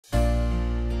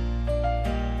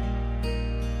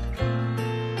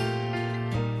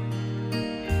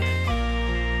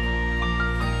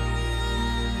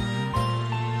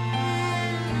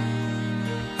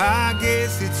I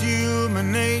guess it's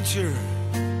human nature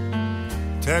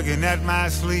tugging at my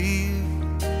sleeve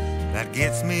that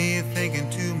gets me thinking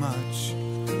too much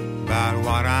about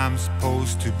what I'm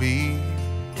supposed to be.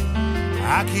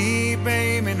 I keep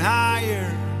aiming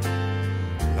higher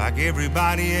like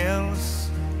everybody else,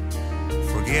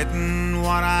 forgetting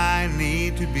what I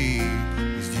need to be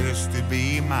is just to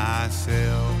be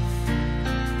myself.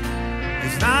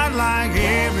 It's not like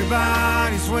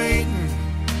everybody's waiting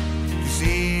to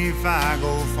see if I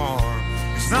go far.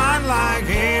 It's not like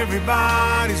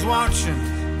everybody's watching,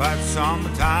 but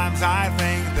sometimes I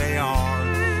think they are.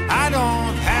 I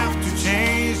don't have to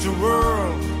change the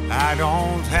world, I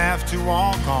don't have to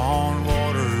walk on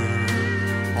water.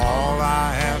 All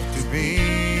I have to be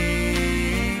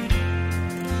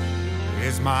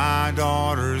is my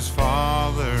daughter's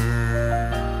father.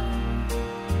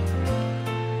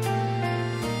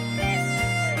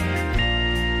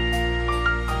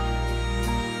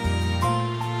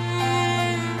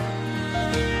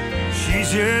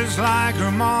 She's just like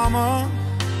her mama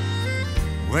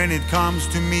when it comes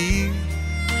to me.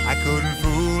 I couldn't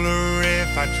fool her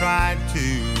if I tried to.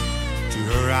 To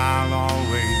her I'll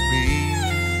always be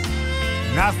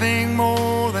nothing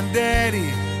more than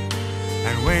daddy.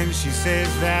 And when she says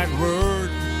that word,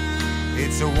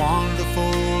 it's a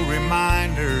wonderful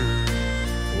reminder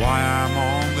why I'm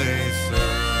on this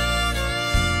earth.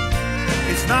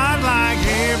 It's not like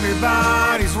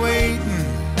everybody's waiting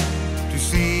to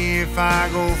see if I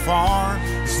go far.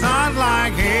 It's not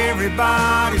like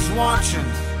everybody's watching,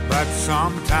 but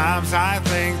sometimes I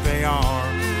think they are.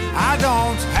 I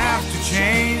don't have to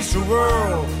change the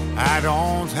world, I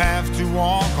don't have to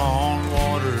walk on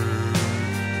water.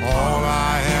 All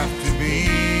I have to be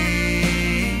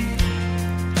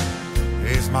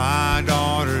is my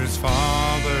daughter's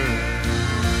father.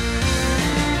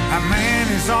 A man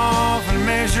is often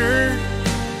measured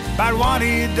by what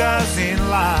he does in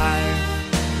life.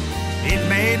 It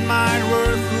made mine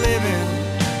worth living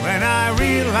when I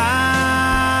realized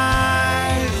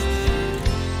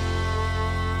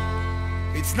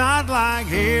it's not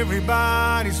like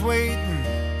everybody's waiting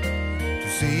to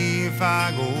see if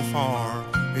I go far.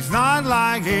 It's not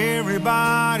like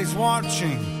everybody's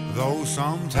watching, though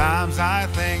sometimes I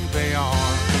think they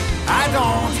are. I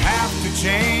don't have to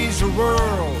change the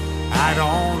world, I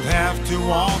don't have to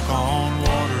walk on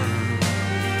water.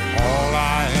 All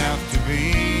I have to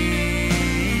be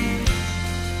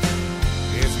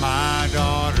is my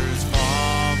daughter's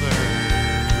father.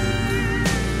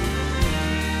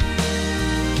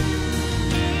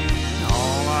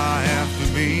 All I have to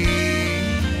be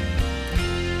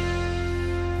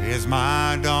is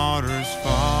my daughter's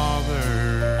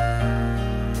father.